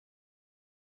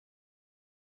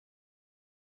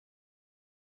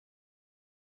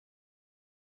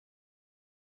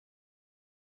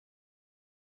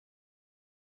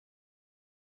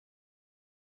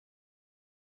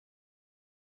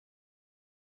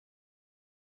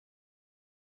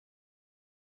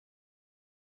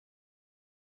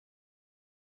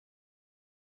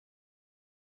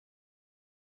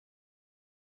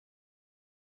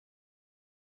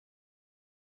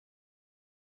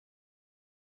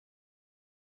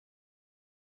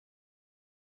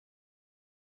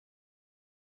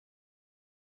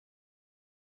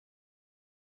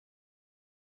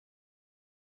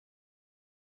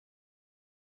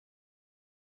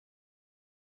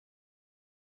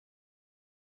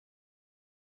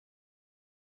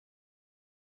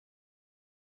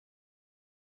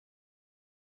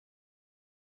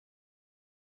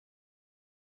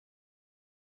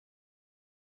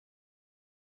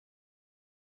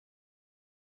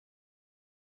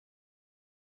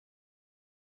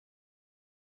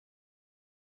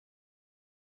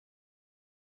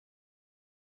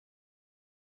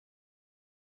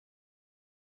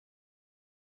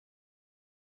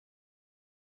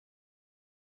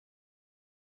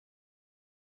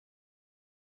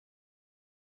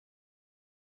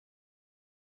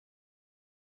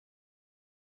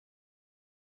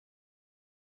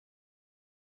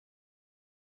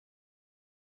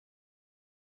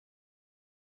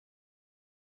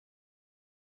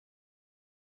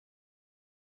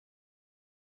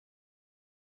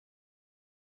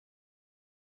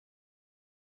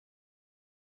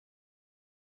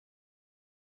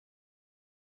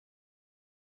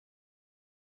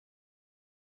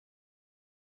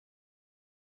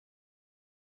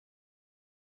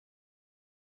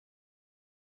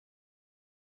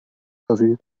of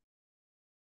you.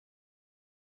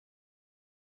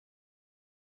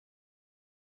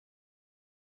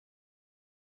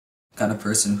 Kind of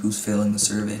person who's failing the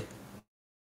survey.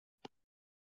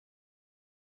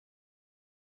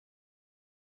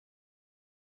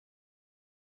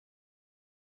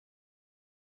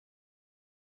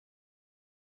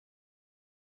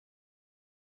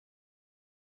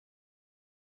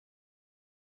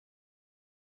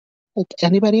 Like,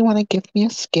 anybody want to give me a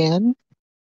skin?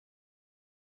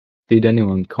 Did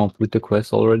anyone complete the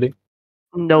quest already?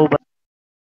 No, but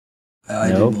I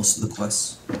No? did most of the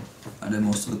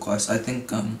quests. I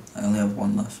think I only have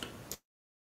one left.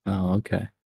 Oh, okay.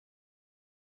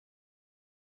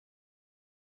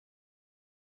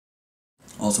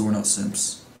 Also, we're not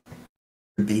simps.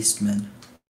 We're based men.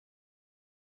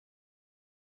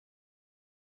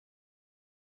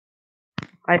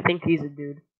 I think he's a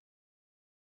dude.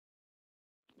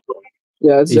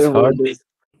 Yeah, it's It's definitely hard. a dude.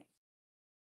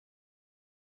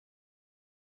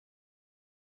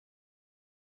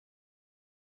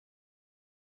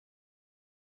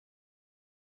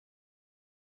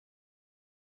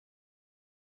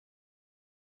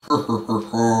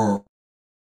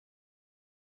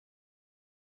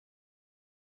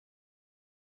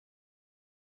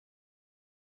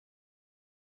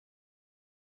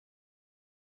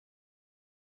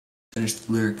 Finish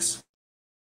the lyrics.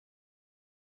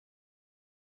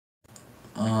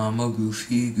 I'm a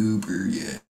goofy goober,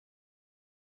 yeah.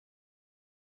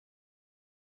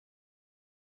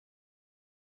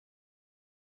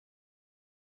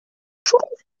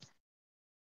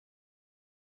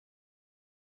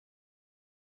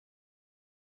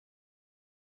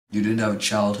 You didn't have a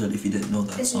childhood if you didn't know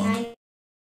that song.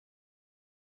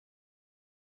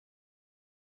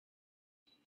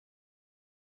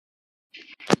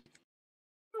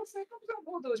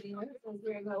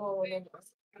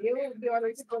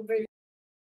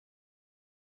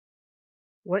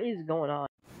 What is going on?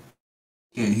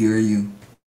 Can't hear you,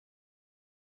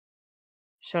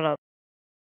 Shut up.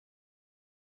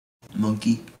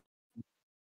 monkey.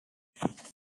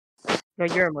 No,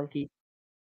 you're a monkey.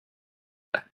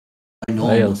 I know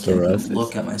Why I'm a else monkey. I the can rest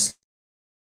look is- at my.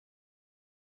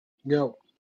 Yo.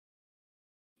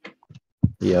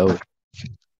 Yo.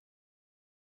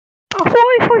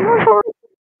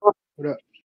 What up?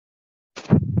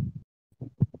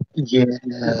 Yeah.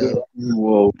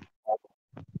 Whoa.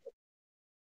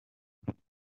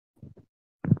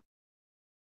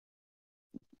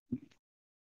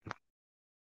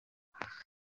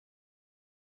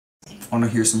 Want to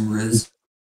hear some Riz?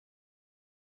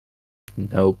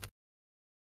 Nope.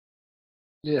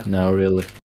 Yeah. No, really.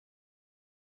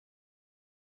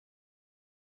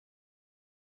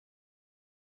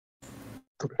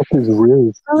 The fuck is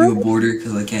Riz? You a border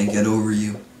because I can't get over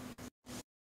you.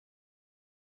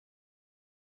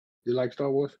 You like Star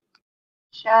Wars?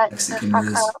 Shut Mexican the fuck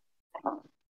Riz. up.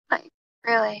 Like,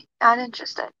 really, not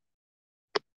interested.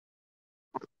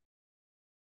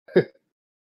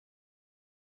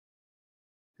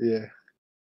 Yeah.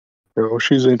 Oh,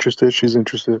 she's interested. She's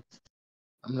interested.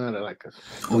 I'm not like a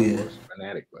Star Oh, yeah. Wars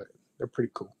fanatic, but they're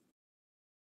pretty cool.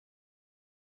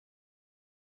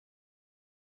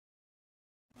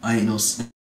 I ain't no.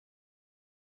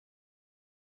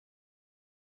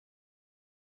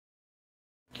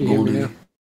 Can you hear me Goldie. now? Can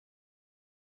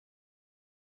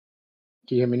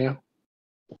you hear me now?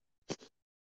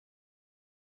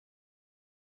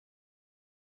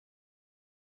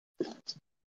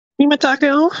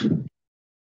 Taco.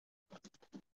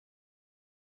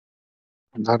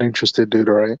 I'm not interested, dude.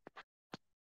 All right.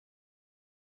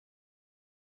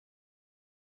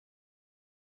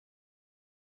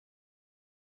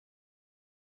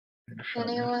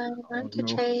 Anyone want to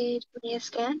trade me a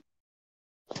skin?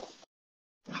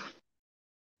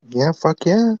 Yeah. Fuck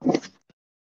yeah.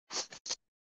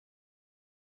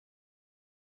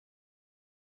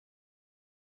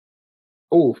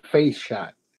 Oh, face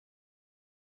shot.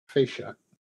 Face shot.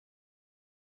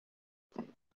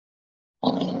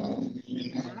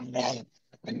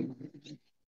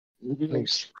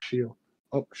 Nice. Shield.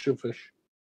 Oh, shieldfish.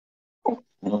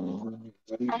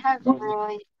 I have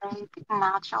really big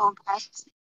macho breasts,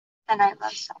 and I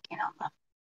love sucking on them.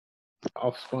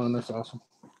 Off spawn. That's awesome.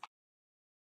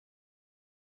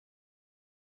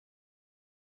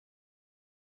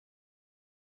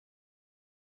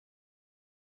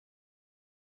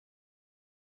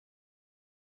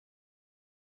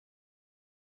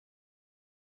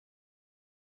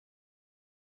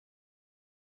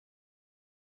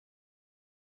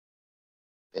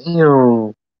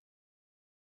 Damn.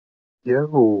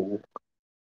 Yo.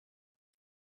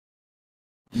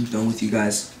 I'm done with you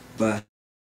guys. Bye.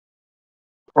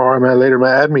 All right, man. Later,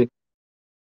 man. Add me.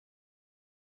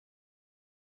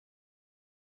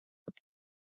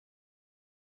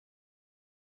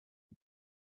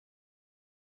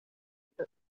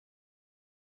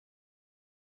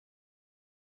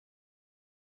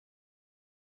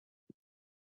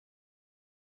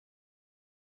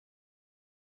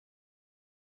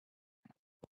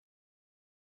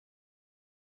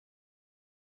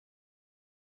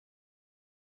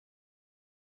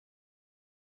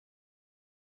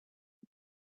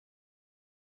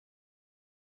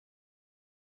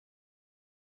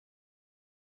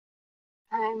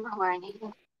 I'm horny.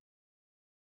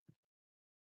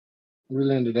 We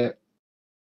landed at.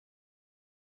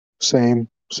 Same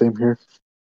here.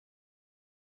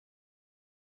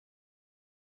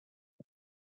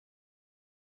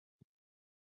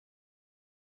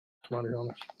 Somebody on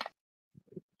us.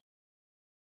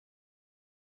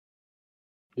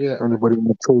 Yeah. Anybody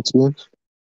want to trade skins?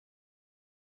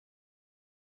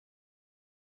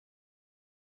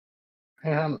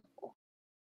 Man,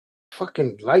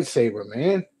 fucking lightsaber,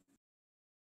 man.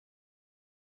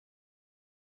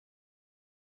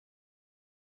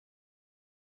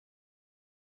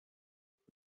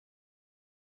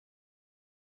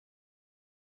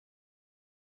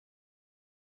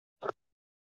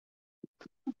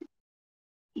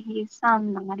 You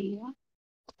sound naughty.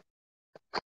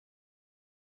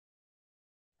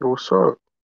 Yo, what's up?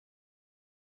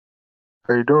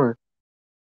 How you doing?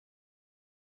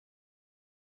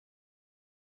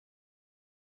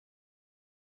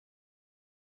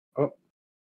 Oh.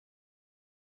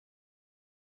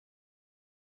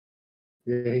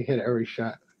 Yeah, he hit every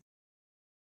shot.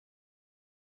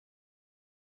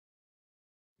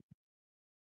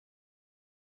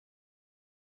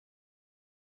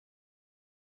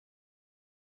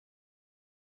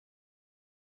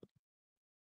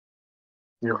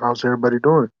 Yo, how's everybody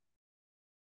doing?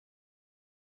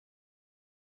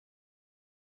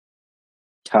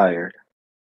 Tired.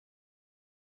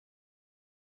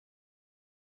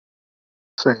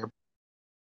 Same.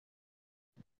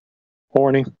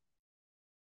 Horny.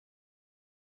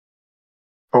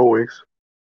 Always.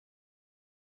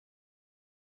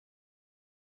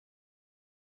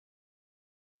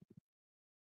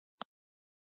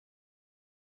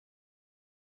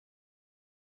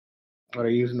 Are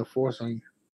they using the force on you?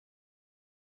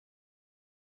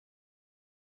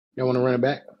 You want to run it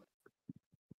back?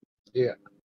 Yeah.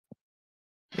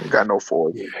 Ain't got no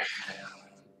force. Yeah.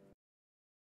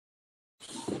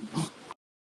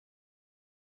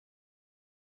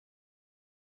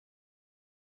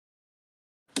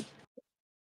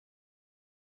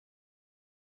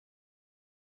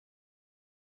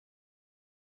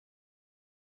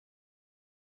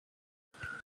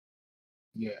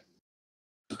 Yeah.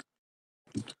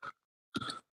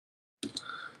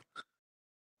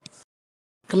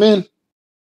 Come in.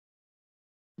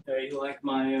 Hey, you like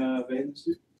my bathing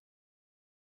suit?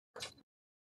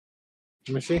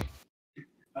 Let me see.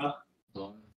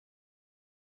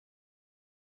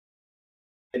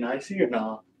 They nicey or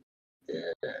not?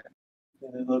 Yeah. Yeah,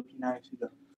 they look nicey though.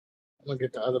 I'm gonna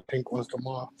get the other pink ones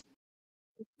tomorrow.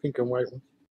 Pink and white ones.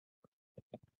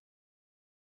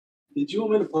 Did you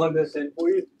want me to plug this in for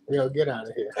you? Yo, get out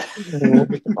of here.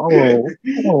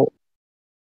 Oh.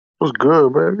 What's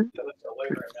good, baby? Away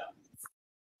right now.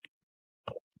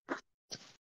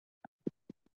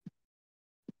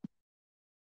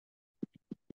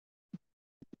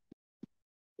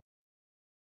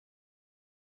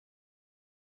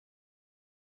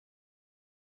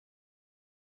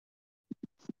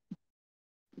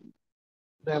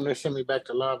 Damn, they sent me back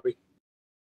to lobby.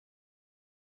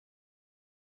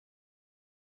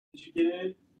 Did you get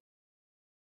in?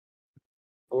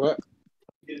 What?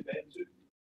 Get a bathing suit?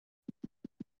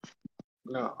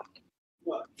 No.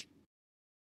 What?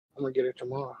 I'm gonna get it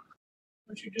tomorrow.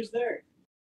 Weren't you just there?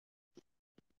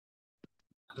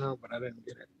 No, but I didn't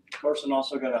get it. Carson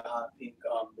also got a hot pink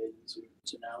bathing suit,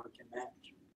 so now we can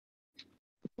match.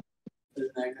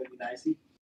 Isn't that gonna be nicey?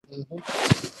 Mm-hmm.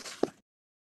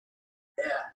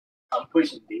 Yeah. I'm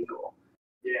pushing Dingle.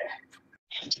 Yeah.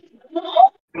 Come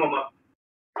on, Mom.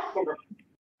 Come on.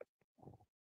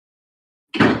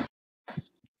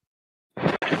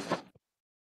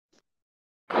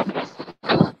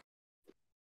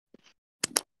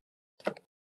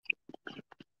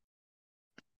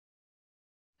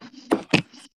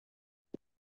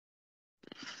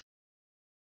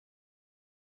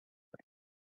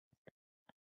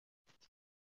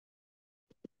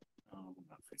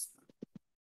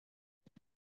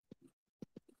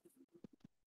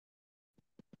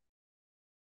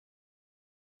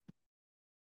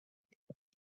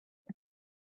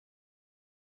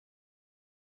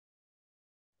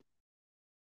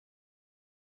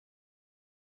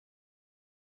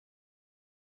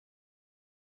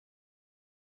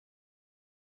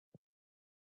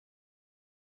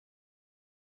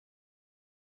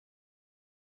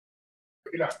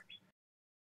 Get out.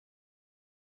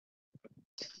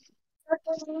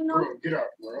 Bro, get out,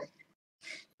 bro.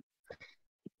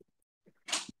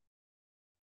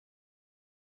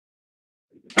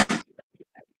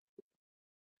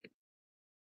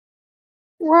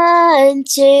 One,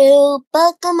 two,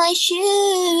 buckle my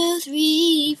shoe.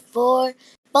 3, 4,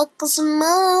 buckle some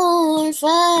more.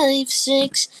 5,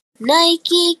 6,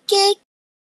 Nike kick.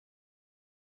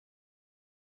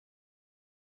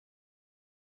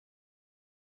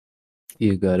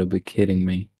 You gotta be kidding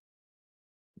me.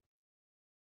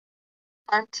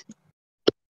 What?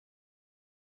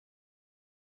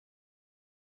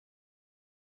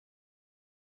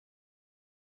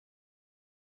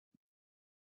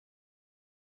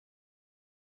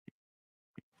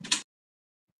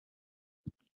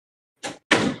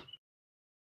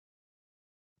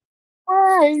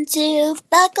 One, two,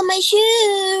 buckle my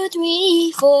shoe.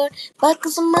 3, 4, buckle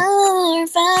some more.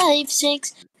 5,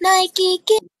 6, Nike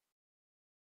kick.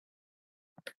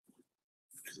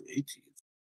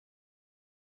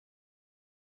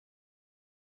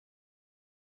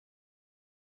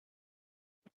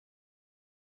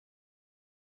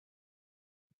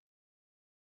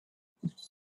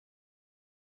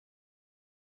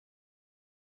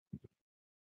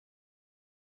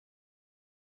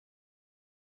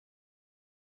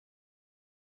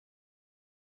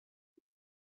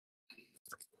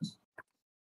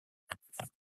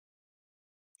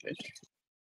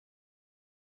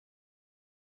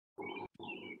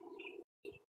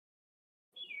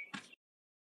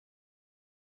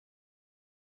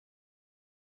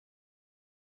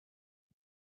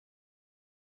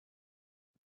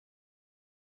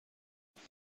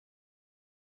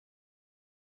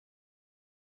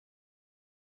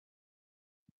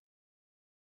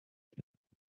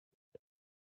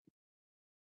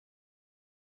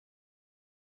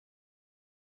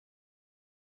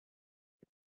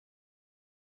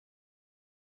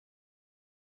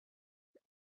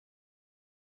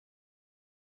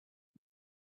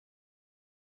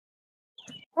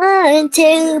 One,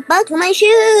 two, buckle my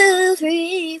shoe.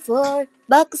 3, 4,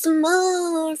 buckle some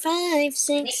more. 5,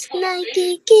 6,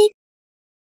 Nike kick.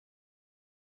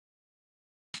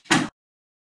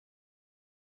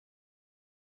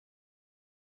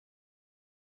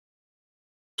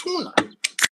 Tuna.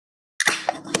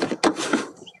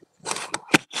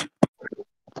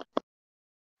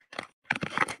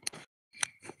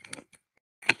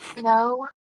 No.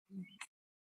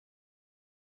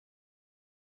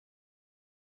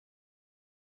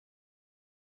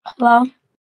 Hello?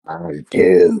 1,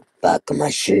 2, buckle my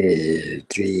shoe.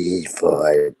 3,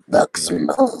 4, buckle some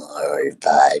more.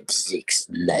 5, 6,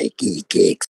 Nike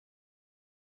kicks.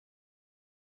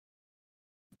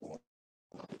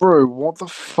 Bro, what the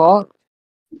fuck?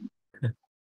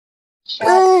 Shut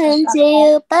 1, up.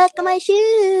 2, buckle my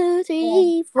shoe.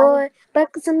 3, 4,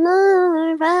 buckle some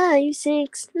more. 5,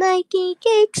 6, Nike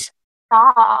kicks.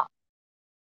 Stop.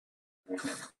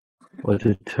 What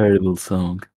a terrible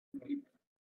song.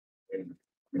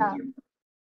 No.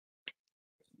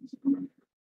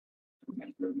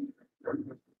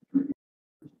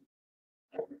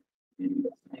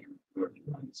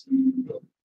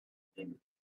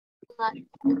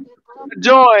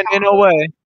 Join in a way.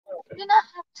 I do not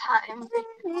have time.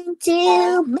 1,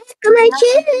 2, buckle my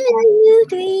shoe.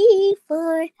 3,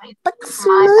 4, buckle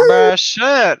some My more. Bruh,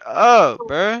 shut up,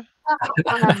 bruh.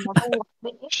 on another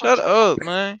way. Shut up,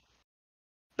 man.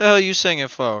 The hell you singing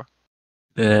for?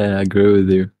 Yeah, I agree with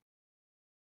you.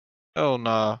 Oh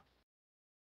nah.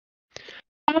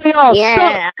 All y'all suck.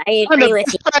 Yeah, I I'm agree the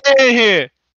with you. best player in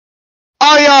here.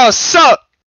 All y'all suck.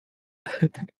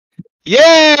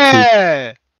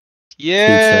 Yeah.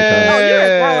 Yeah. Oh, you're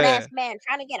a grown ass man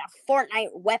trying to get a Fortnite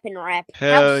weapon rep. How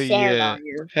Hell sad yeah. are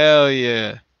you? Hell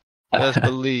yeah. Best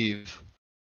believe.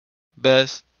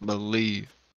 Best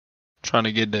believe. Trying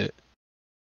to get that.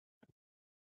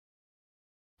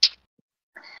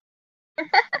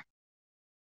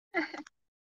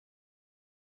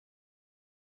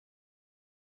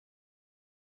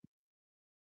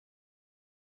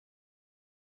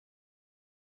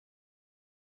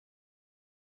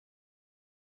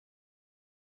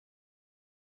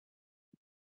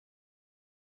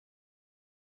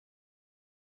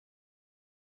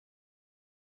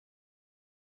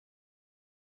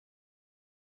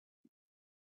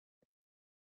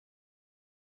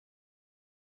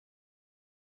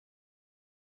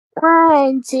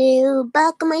 One, two,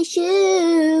 buckle my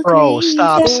shoe. Bro, 3,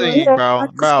 stop 4, singing, bro.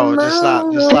 buckle Bro, some just stop.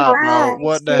 Just more. stop, bro. 5,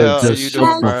 What the 6, hell are Just you shut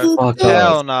doing, the bro? fuck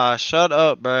Hell up. nah. Shut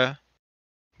up, bro.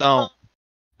 Don't.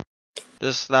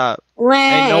 Just stop. One,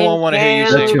 Ain't no one want to hear you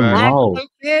two, sing, your bro.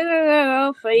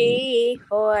 mouth. 3,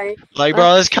 4. Like,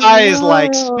 bro, this guy is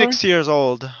like 6 years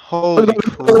old. Holy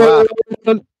crap.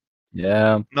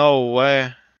 Yeah, No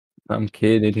way. some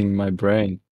kid eating my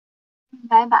brain.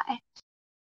 Bye bye.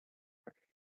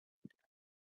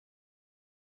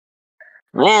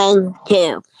 1,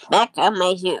 2, back on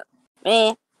my shoe.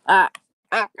 3, 4.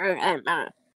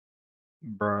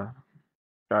 Bruh.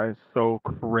 Guy's so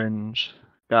cringe.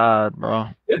 God, bro.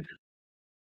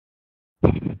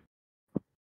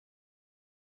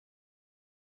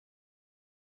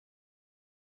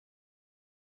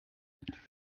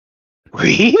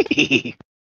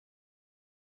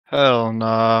 Hell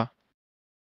nah.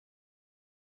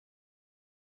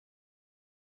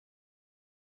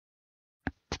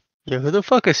 Yo, who the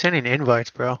fuck is sending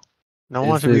invites, bro? No one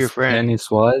Is wants to be your this friend. Penny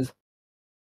Swaz?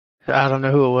 I don't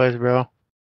know who it was, bro.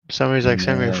 Somebody's like,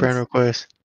 send me a friend Yes. request.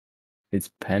 It's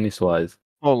Penny Swaz.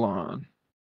 Hold on.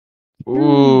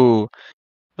 Ooh.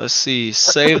 Let's see.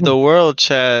 Save the world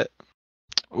chat.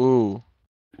 Ooh.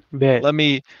 Bet. Let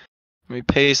me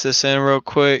paste this in real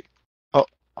quick. Oh,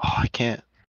 I can't.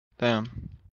 Damn.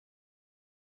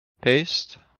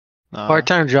 Paste? Nah.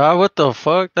 Part-time job? What the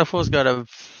fuck? That fool's got a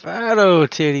fat old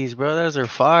titties, bro. Those are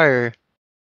fire.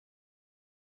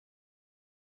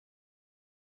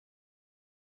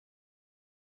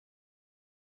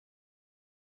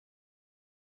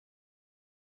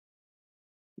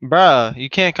 Bruh, you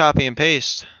can't copy and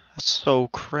paste. That's so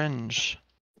cringe.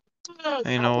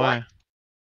 Ain't no way.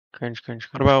 Cringe.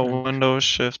 What about Windows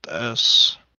Shift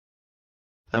S?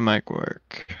 That might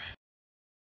work.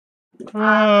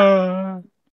 Damn,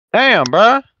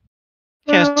 bruh.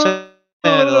 Can't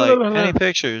send like any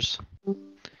pictures.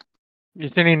 You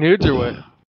sending nudes or what?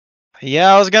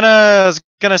 Yeah, I was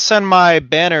gonna send my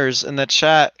banners in the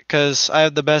chat because I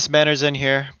have the best banners in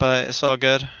here, but it's all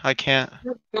good. I can't.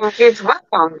 Got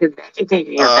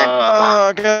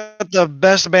the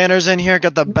best banners in here.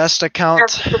 Got the best account.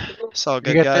 It's all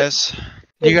good, guys.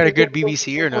 You got a good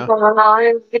BBC or no?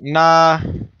 Nah,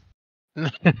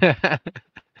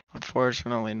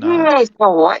 unfortunately not.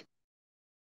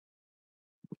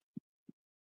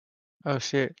 Oh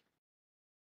shit.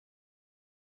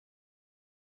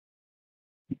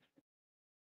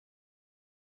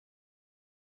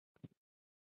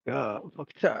 Oh, fuck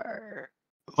tired.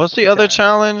 What's the other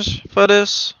challenge for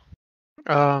this?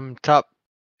 Top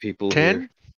People 10?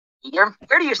 here.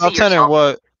 Where do you see Top 10 and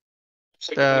what?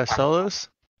 Solos?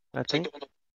 I think.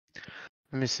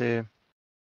 Let me see.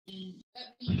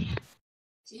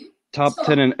 Top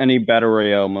 10 in any battle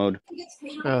royale mode.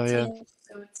 Oh yeah.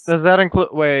 Does that include?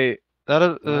 Wait, that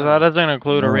doesn't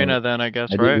include No, arena then, I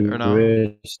guess, I right? did Or no?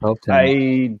 wish top 10.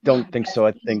 I don't think so.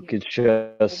 I think it's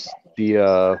just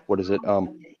the what is it?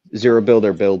 Zero build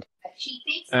or build.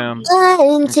 1,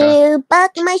 Okay. 2,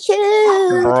 buckle my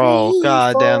shoe. Bro, 3,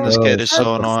 goddamn, this 4, kid is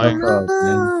so buckle annoying. some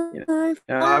man.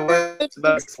 I more. was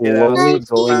about to say that. Slowly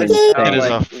going It is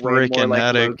a freaking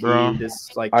headache, bro.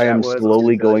 I am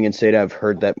slowly going insane. I've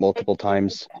heard that multiple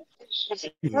times.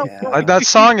 Like that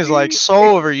song is like so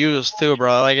overused too,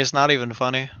 bro. Like it's not even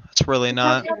funny. It's really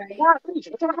not.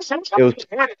 It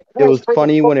was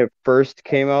funny when it first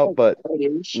came out, but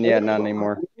yeah, not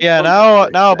anymore. Yeah,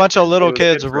 now a bunch of little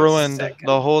kids ruined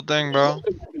the whole thing, bro.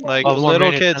 Like Oh, 1 little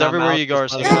minute kids and I'm everywhere out you go are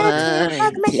this singing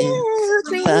that. 1,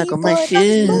 2, buckle my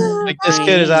shoe. Like this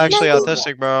kid is actually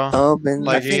autistic, bro. Open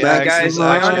Like he Guys,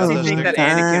 I honestly actually think that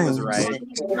Anakin was right.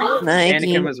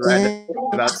 Anakin was right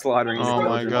about slaughtering his Oh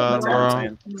my children. god, That's all I'm bro.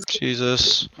 saying.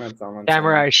 Jesus. That's all I'm saying.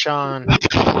 Samurai Sean.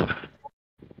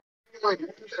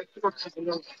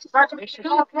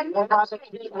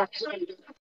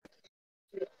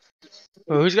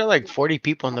 Oh, who's got like 40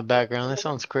 people in the background? That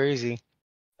sounds crazy.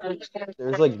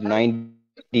 There's like 90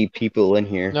 people in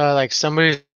here. No, like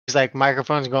somebody's like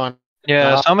microphone's going.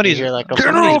 Yeah, off, somebody's you hear, like,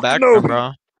 a- background,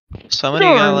 bro. Somebody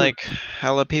got like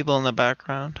hella people in the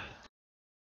background.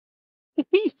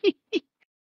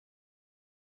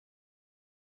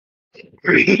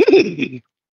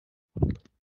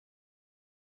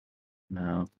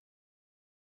 No.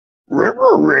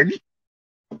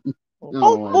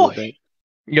 Oh boy.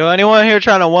 Yo, anyone here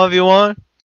trying to 1v1?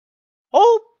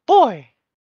 Oh boy.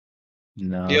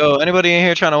 No. Yo, anybody in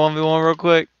here trying to 1v1 real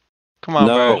quick? Come on,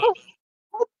 bro.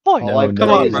 Oh boy. All I've Come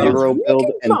done on, is bro. zero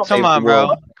build and Come save on, the world.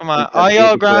 bro. Come on. Because All y'all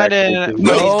David Black grinding is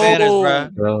for the these banners, bro.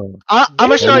 Bro. I'm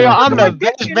gonna show y'all I'm the Everyone-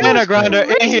 best banner grinder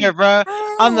in here, bro.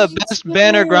 I'm the best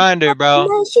banner grinder, bro.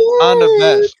 I'm the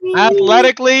best.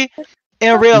 Athletically,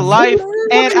 in real life,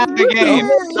 and at the game,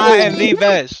 I am the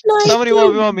best. Somebody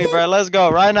 1v1 me, bro. Let's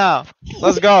go right now.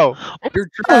 Let's go. You're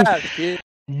trash, kid.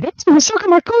 Bitch, sucking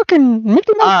my cock and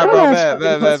making my Alright, bro,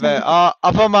 ass. bet. I'll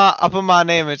put my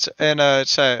name in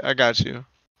chat. I got you,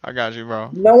 bro.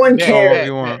 No one Oh, cares.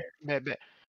 you want? Bet.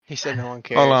 He said no one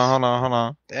cares. Hold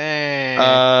on. Dang.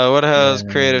 What the hell is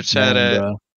creative chat Damn, at?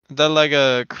 bro. Is that like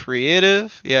a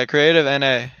creative? Yeah, creative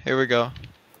NA. Here we go.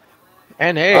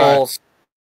 And hey. Balls.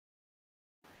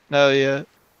 Hell yeah.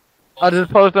 I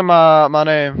just posted my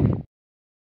name.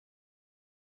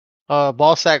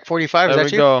 Ballsack 45. Is There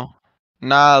that we you? go.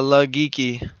 Nah, La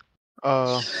Geeky.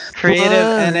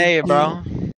 Creative NA, bro.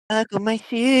 I got my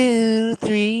shoe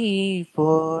 3,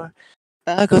 4.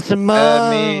 I got some more.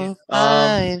 Add me.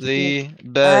 5, 6. The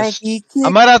best. Nike I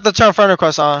kick. might have to turn friend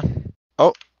request on.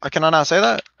 Oh, can I not say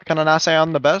that? Can I not say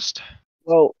I'm the best?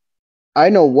 Well, I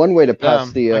know one way to pass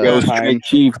Damn, the Yo, time. Straight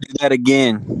Chief, do that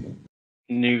again.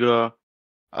 Nigga.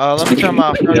 Let me turn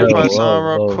my friend Yo, request on whoa,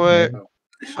 real whoa, quick. man.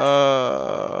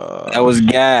 That was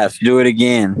gas. Do it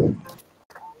again.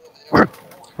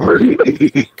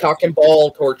 Cock and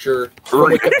ball torture.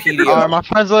 From Wikipedia. Alright, my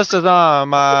friends list is on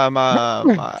my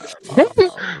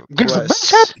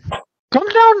request. Come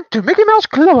down to Mickey Mouse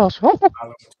Clubhouse.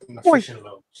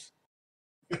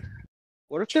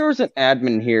 What if there was an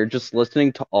admin here just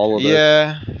listening to all of this?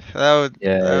 Yeah, that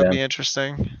would be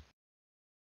interesting.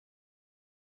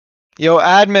 Yo,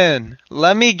 admin,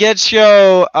 let me get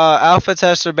your alpha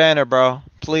tester banner, bro.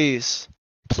 Please,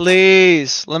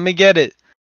 let me get it.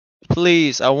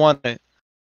 Please, I want it.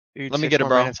 Dude, Let me 6 get it, more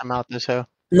bro. minutes, I'm out this hoe.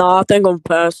 Nah, I think I'm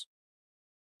pass.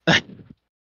 Let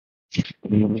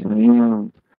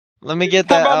me get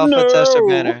that alpha tester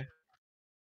banner.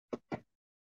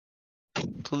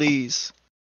 Please.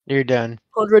 You're done.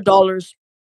 $100.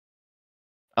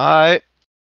 Alright.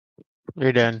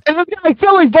 You're done. If it's gonna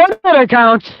kill his Fortnite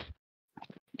accounts,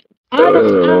 I'm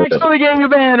actually getting a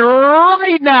ban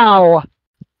right now.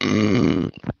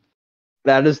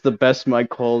 That is the best mic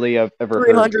quality I've ever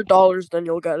heard. $300, then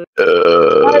you'll get it.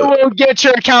 I will get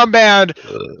your account banned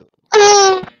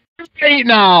right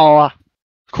now.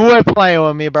 Quit playing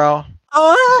with me, bro.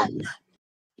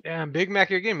 Damn, Big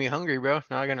Mac, you're getting me hungry, bro.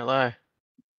 Not gonna lie.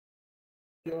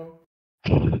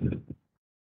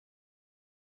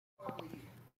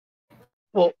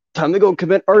 Well, time to go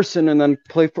commit arson and then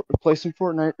play some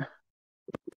Fortnite. I'm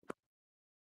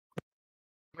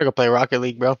gonna go play Rocket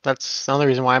League, bro. That's the only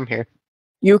reason why I'm here.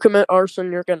 You commit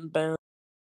arson, you're getting banned.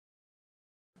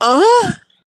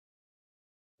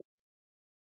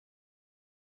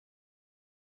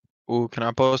 Ooh, can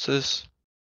I post this?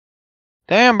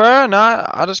 Damn, bro. Nah,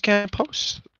 I just can't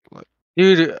post.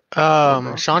 Dude,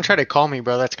 Sean tried to call me,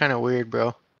 bro. That's kind of weird,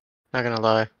 bro. Not gonna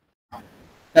lie.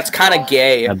 That's kind of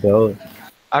gay. I don't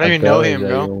even know him,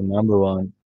 bro. Number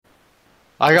one.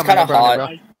 I got It's my kinda number on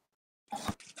hot. it, bro.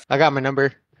 I got my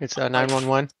number. It's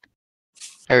 911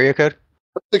 area code.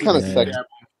 They kind of sexy.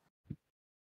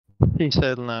 He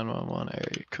said 911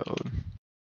 area code.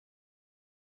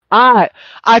 Alright,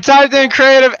 I typed in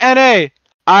creative NA.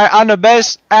 Alright, I'm the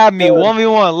best. Add me.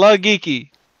 1v1. Love Geeky.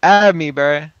 Add me,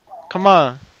 bruh. Come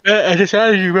on. I just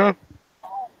added you, bro.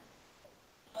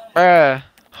 Bruh.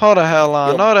 Hold the hell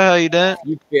on. No, the hell you didn't.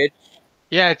 You bitch.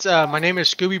 Yeah, it's my name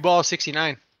is Scooby Ball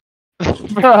 69.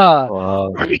 Wow.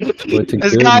 What a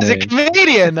This good guy's a name.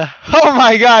 comedian. Oh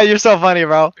my god, you're so funny,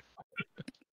 bro.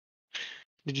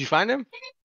 Did you find him?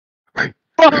 Bro,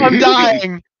 I'm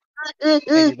dying. Thank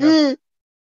you, bro.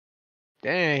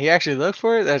 Dang, he actually looked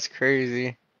for it? That's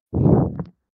crazy.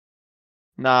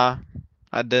 Nah,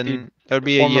 I didn't. Dude, There would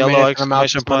be a 4 more yellow minutes and I'm out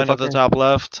exclamation this point at the motherfucker. top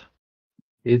left.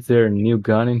 Is there a new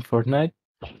gun in Fortnite?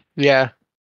 Yeah.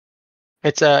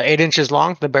 It's 8 inches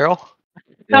long, the barrel.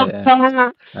 Yeah,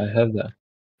 I have that.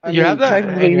 You have that?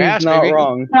 Technically, In your he's ass, not maybe?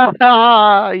 wrong.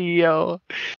 Yo.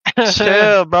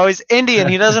 Chill, bro. He's Indian.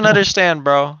 He doesn't understand,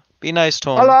 bro. Be nice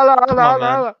to him. Hola, hola, Come hola, on, hola,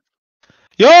 man. hola.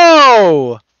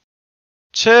 Yo!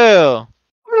 Chill.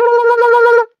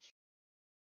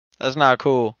 That's not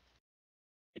cool.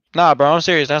 Nah, bro. I'm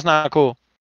serious. That's not cool.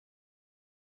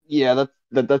 Yeah,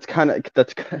 that's kind of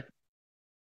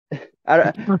I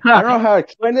don't know how to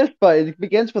explain this, but it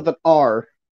begins with an R.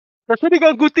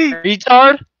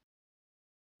 Retard?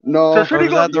 No, Or is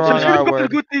that the wrong R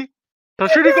word?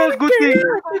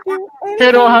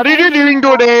 Hello, how are you doing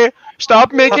today?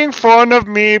 Stop making fun of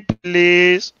me,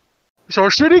 please. Hello,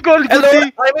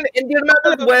 I'm an Indian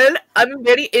man as well. I'm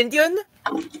very Indian.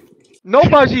 No,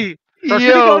 Baji.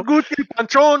 Yo.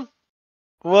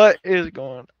 What is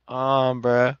going on,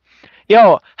 bruh?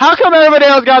 Yo, how come everybody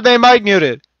else got their mic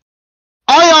muted?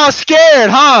 Are y'all scared,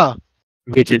 huh?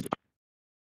 Bitches.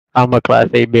 I'm a class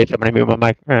A bitch. I'm gonna mute my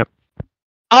mic.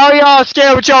 Are y'all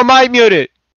scared with your mic muted?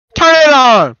 Turn it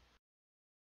on!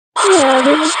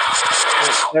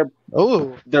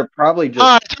 Ooh. They're probably just.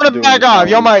 Alright, turn it doing back off.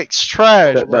 Your challenge. mic's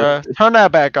trash, That- bruh. Turn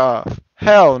that back off.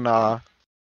 Hell nah.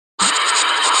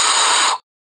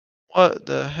 What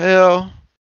the hell?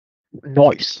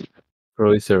 Nice.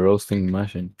 Bro, it's a roasting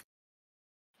machine.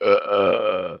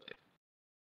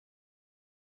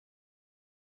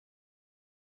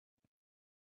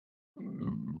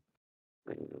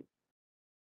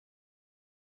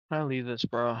 I leave this,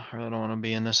 bro. I really don't want to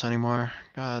be in this anymore.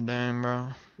 God damn, bro.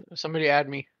 Somebody add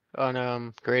me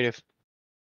on creative.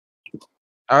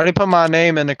 I already put my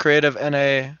name in the creative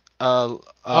NA. Oh,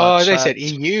 they chat. said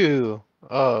EU.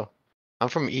 Oh, I'm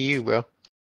from EU, bro.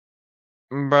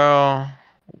 Bro,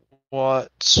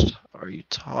 what are you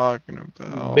talking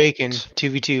about? Bacon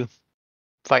 2v2.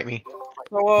 Fight me.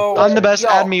 Whoa, I'm the best. yo,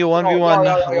 Add me 1v1.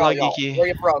 yo. Geeky. Where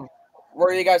you from? Where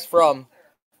are you guys from?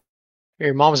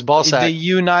 Your mom's ball sack. The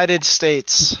United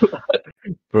States.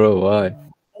 Bro, why?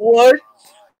 What?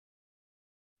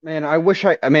 Man, I wish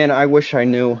I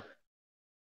knew.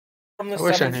 From the I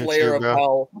wish I seventh knew layer too, of bro.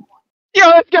 hell.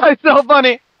 Yo, this guy's so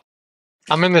funny.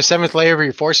 I'm in the 7th layer of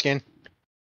your foreskin.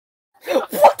 What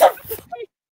the?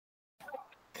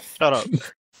 Shut up.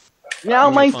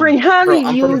 Now, my friend, how Bro, did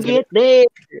I'm you from get there?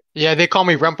 Yeah, they call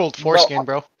me rumpled foreskin,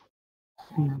 bro.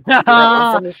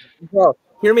 Bro,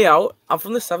 hear me out. I'm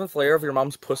from the 7th layer of your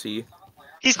mom's pussy.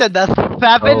 He said the Oh,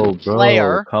 7th bro,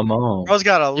 layer. come on. Bro's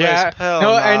got a Yeah, lisp. Hell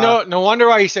no, I nah. know. No wonder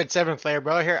why you said 7th layer,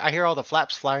 bro. I hear all the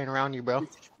flaps flying around you, bro.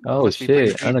 Oh Must be pretty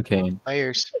shit, deep. Anakin.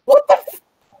 Layers. What the?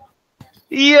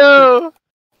 Yo.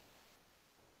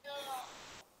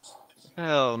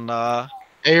 Hell nah.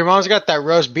 Hey, your mom's got that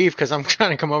roast beef because I'm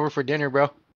trying to come over for dinner, bro.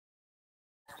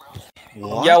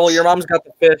 What? Yeah, well, your mom's got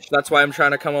the fish. That's why I'm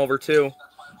trying to come over too.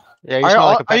 Yeah, you smell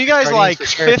like a Are pack you of guys sardines like for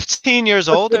sure. 15 years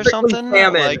old or Specifically something?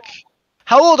 salmon. Like,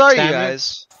 how old are you Salmon?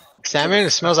 guys? Salmon? It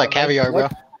smells like caviar, bro.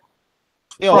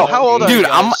 Yo, Bro, how old are you dude,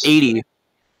 guys? I'm 80.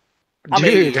 I'm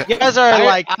Dude, 80. You guys are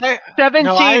like 17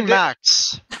 no, I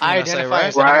max. I I'm gonna say, identify right?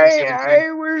 as Right, 117.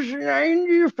 I was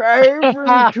 95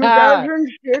 from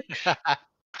 2006.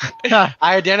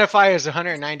 I identify as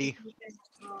 190.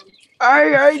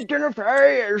 I identify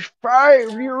as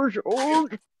 5 years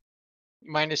old.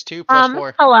 Minus 2 plus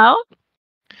 4. Hello?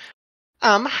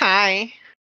 Hi.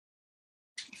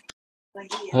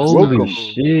 Holy Welcome.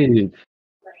 shit.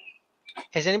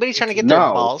 Is anybody trying to get their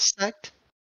No. balls sucked?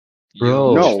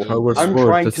 Bro, No, Star Wars I'm Force,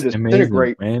 trying that's to amazing,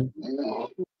 disintegrate. man.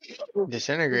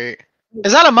 Disintegrate.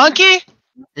 Is that a monkey?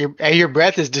 Your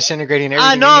breath is disintegrating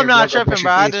everything. I know in I'm here, not bro. Go tripping, brush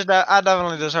bro. your I teeth. I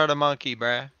definitely just heard a monkey,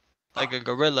 bro. Like a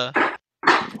gorilla.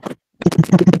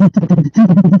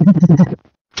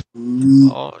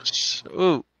 Oh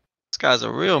shoot. This guy's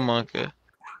a real monkey.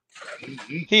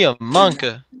 He a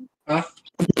monkey.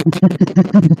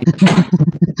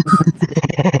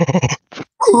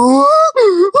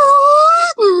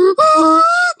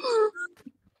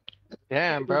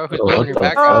 Damn, bro. Who's Oh, blowing what your the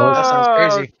back fuck? out? That sounds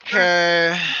crazy.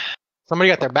 Okay. Somebody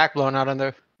got their back blown out on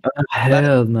there.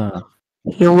 Hell no.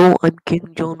 Hello, I'm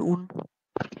Kim Jong-un.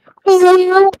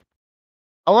 I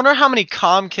wonder how many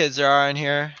comm kids there are in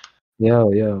here.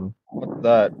 Yo. What's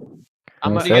that?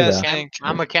 I'm What Who do you said guys that? think?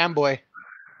 I'm a cam boy.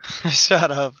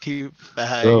 Shut up, you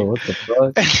bag. Bro, what the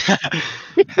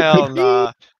fuck? Hell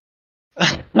nah.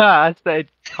 I said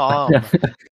calm.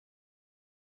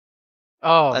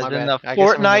 Oh, As my in bad. the I guess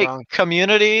I'm in the Fortnite wrong.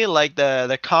 community, like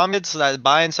the comments that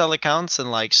buy and sell accounts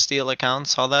and like steal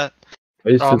accounts, all that.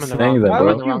 Why you Oh, I'm still in the wrong- saying that, Why I'm in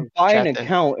would the bro? you buy an chat then.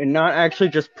 account and not actually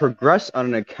just progress on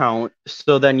an account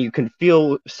so then you can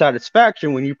feel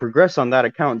satisfaction when you progress on that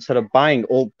account instead of buying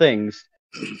old things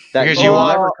that Because will you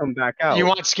want- never come back out? You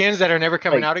want skins that are never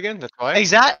coming Like- out again? That's why.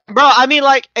 Exact, bro. I mean,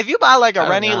 like, if you buy like a Oh,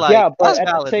 Rennie, yeah. like Yeah, but that's at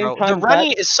the valid, same bro. time, The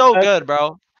Rennie is so that's- good,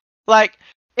 bro. Like,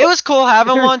 it was cool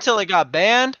having there's- one till it got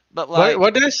banned, but like,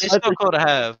 What is? it's still cool to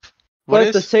have. But What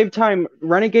at the is? same time,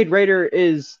 Renegade Raider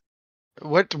is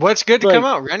What's good to like- come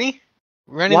out? Rennie?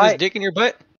 Rennie Why- this dick in your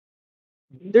butt?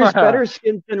 there's better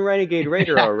skins than Renegade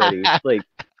Raider already. Like,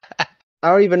 I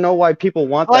don't even know why people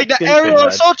want Like that the skin so Aerial bad.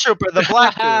 Assault Trooper, the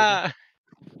black dude.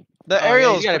 The Oh, yeah,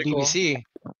 Aerial you is got a pretty cool. BBC.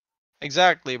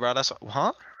 Exactly, bro. That's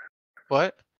huh?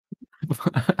 What?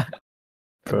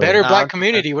 Bro. Better Nah, black I'm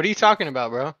community. What are you talking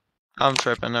about, bro? I'm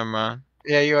tripping, never mind.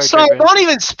 Yeah, you are So tripping. don't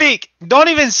even speak. Don't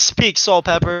even speak, Soul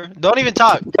Pepper. Don't even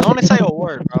talk. Don't even say a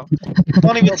word, bro.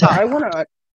 Don't even I talk. wanna.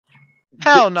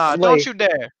 Hell nah. Don't like- you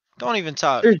dare. Don't even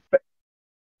talk. There's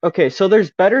Okay, so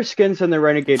there's better skins than the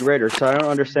Renegade Raider, so I don't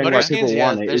understand why people Butterskins, yeah.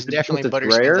 want it. There's Is it because definitely it's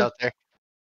butterskins rare? out there.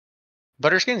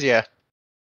 Butterskins, yeah.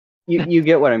 You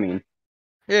get what I mean.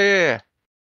 Yeah.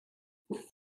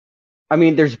 I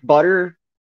mean, there's butter.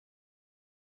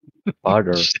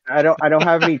 Butter. I don't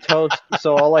have any toast,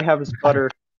 so all I have is butter.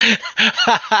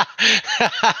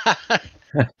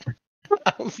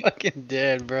 I'm fucking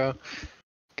dead, bro.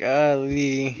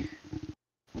 Golly.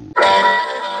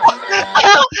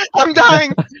 I'm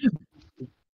dying.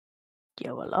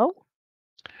 Yo, hello?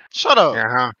 Shut up.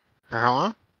 Uh-huh.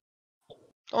 Uh-huh.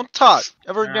 Don't talk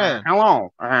ever again.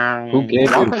 Hello. Who gave you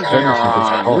Welcome permission to to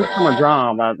talk? Newcomer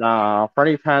Job at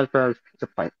Freddy Fazbear's Pizza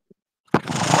Place.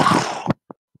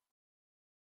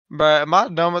 Bruh, am I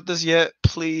done with this yet?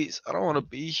 Please. I don't want to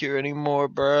be here anymore,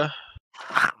 bruh.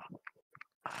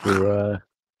 Bruh.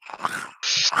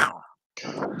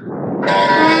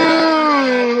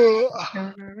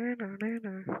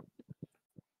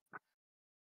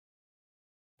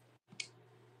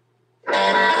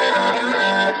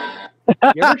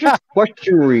 You ever just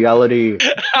question reality?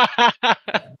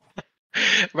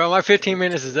 Bro, my 15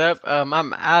 minutes is up. I'm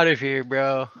out of here,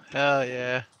 bro. Hell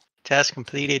yeah. Task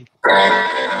completed.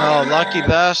 Oh, lucky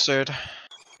bastard.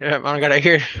 Yeah, I gotta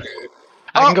hear.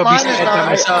 I can go be mine is sad by done.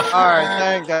 myself. Alright,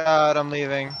 thank God I'm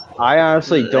leaving. I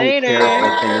honestly don't Later. care if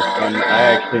my thing is done. I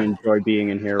actually enjoy being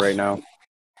in here right now.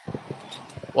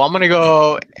 Well, I'm gonna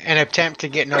go and attempt to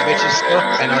get no bitches still,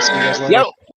 and I'll see you guys later.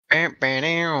 Yo.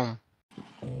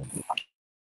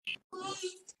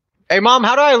 Hey, Mom,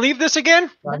 how do I leave this again?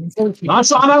 Lan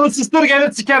şu ananı sistir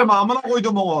gelip sikerim amına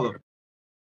koydum oğlum.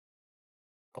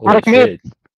 Holy shit.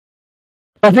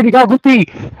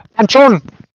 Anton.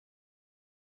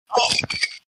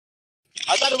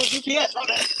 I thought it was UPS.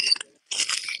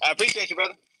 I appreciate you,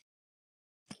 brother.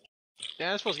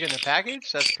 Yeah, I'm supposed to get in a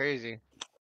package? That's crazy.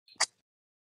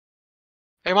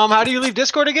 Hey, Mom, how do you leave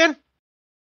Discord again?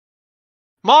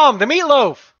 Mom, the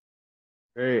meatloaf!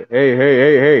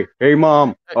 Hey,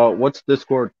 Mom. What's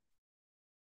Discord?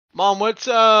 Mom, what's,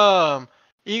 Eagle...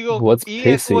 What's Ian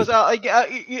pissy? was,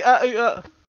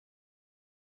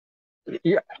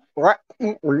 Yeah, right.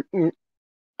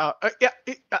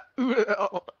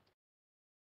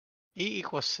 E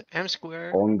equals M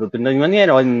squared. If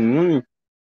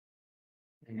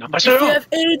you have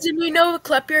AIDS and you know,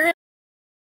 clap your hands.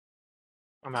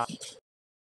 I'm out.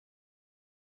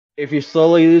 If you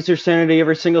slowly lose your sanity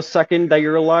every single second that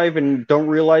you're alive and don't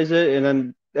realize it, and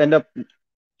then end up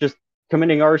just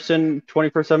committing arson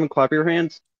 24/7, clap your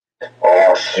hands.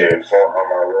 Oh shit, fuck on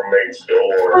my roommate's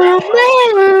door.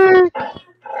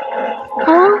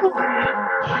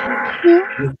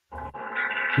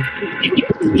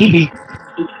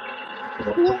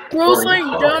 Bro's laying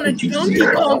down a Donkey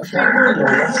Kong figure.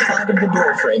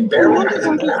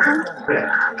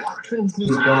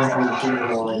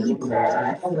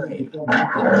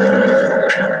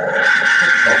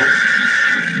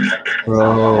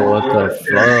 Bro, what the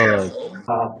fuck?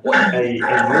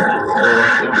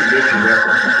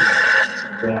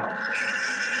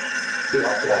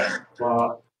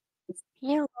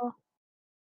 Hello.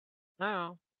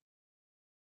 No.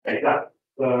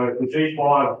 So the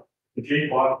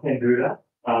G5 can do that.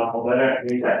 Although they don't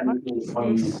need that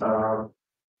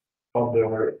on the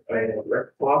rec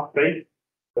class speed.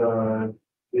 So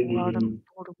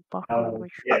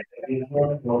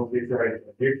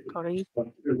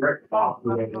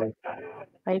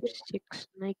Five, six,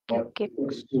 Nike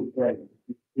kicks.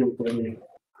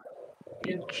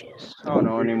 Peaches. I don't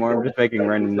know anymore. I'm just making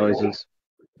random noises.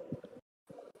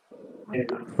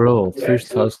 Bro, fish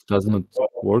task doesn't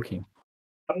working.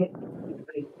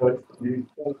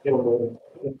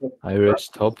 I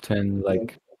reached top 10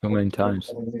 like too many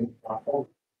times. What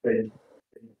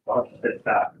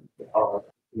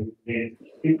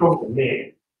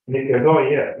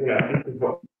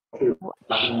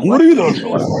is this?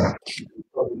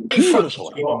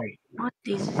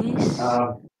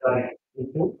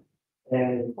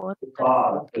 What the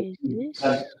fuck is this?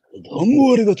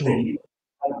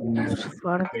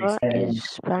 Schwartz is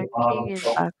spanking in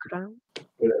background.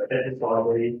 Whose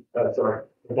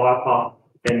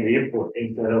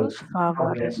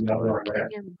father is twerking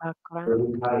in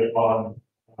background?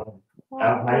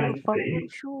 What the fuck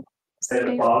would you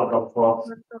say for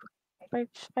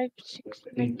 556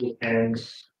 Nike kicks?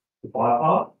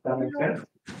 Hello,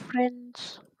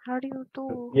 friends. How do you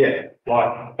do? Yeah,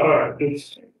 like,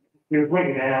 it's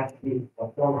winning now.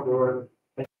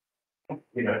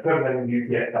 You know, terminating you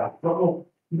get that. Hello?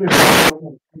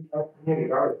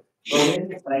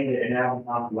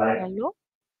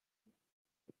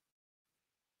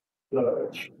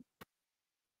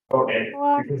 Okay,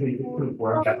 because he couldn't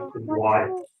work out why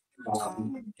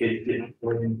it didn't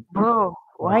bring. Bro,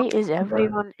 why is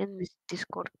everyone in this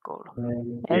Discord call?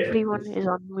 Everyone is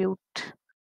on mute.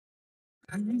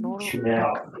 No,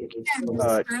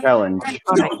 Challenge.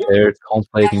 They're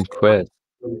completing quest.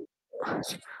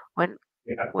 When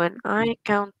When I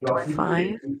count to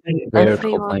 5, They're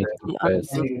everyone complaining on the too other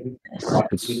fast. team does.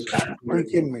 Are you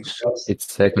kidding me? It's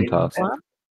second task. 1,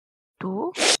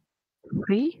 2,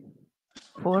 3,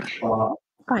 4,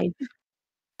 5.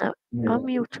 Now,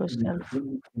 unmute yourself.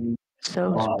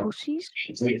 Those pussies.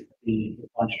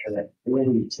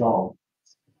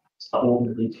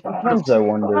 Sometimes I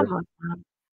wonder, Come on, man.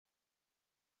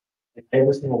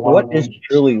 what is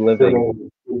truly living?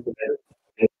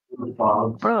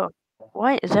 Bro,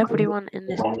 why is everyone in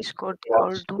this Discord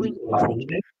call doing nothing?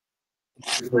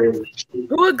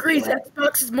 Who agrees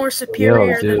Xbox is more Yo,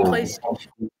 superior than dude.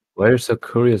 PlayStation? Why are you so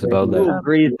curious about Who that?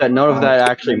 agrees that none of that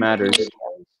actually matters?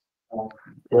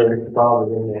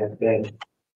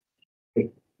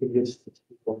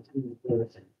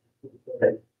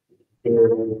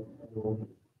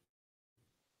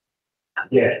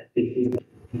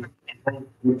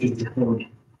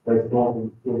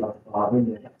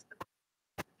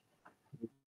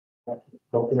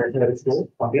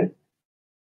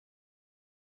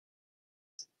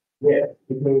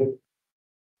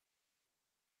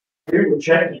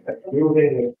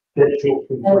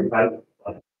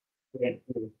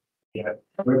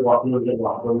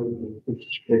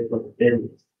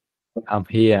 I'm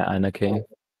here, Anakin.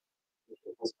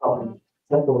 Oh no.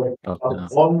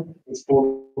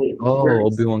 Oh,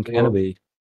 Obi-Wan Kenobi.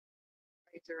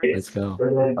 Let's go.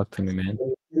 Talk to me, man.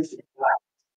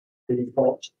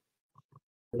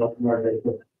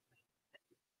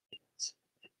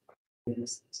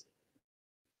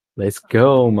 Let's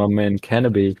go, my man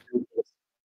Kenobi.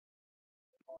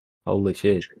 Holy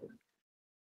shit.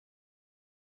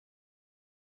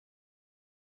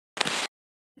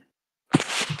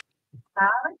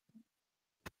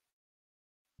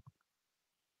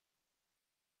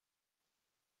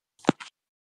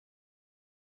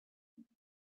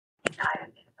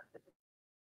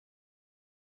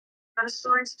 Got a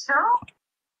story to tell?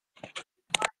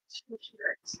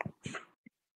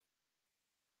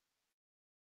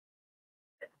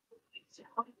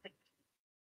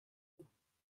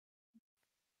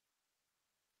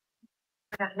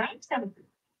 Got names then?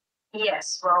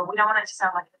 Yes, well, we don't want it to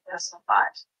sound like a personal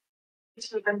fight.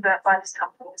 We've been burnt by this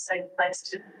company in the same place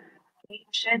to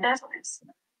share their lives.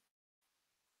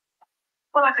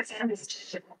 Well, like I said, this is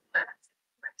just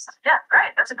yeah,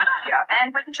 right. That's a good idea.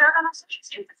 And we can share it on our social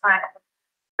street. Right.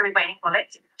 Are we waiting for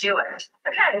it to do it?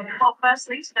 Okay. Well,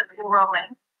 firstly, to get the ball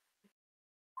rolling,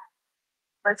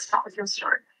 let's start with your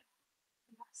story.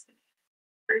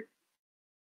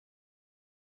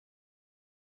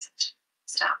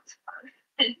 Start.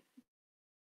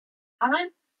 Alan?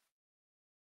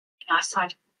 Nice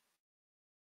side.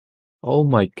 Oh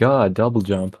my god, double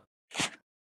jump.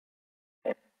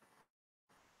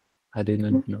 I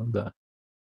didn't know that.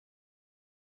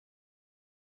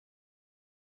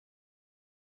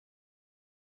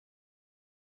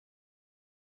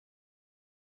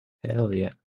 Hell yeah.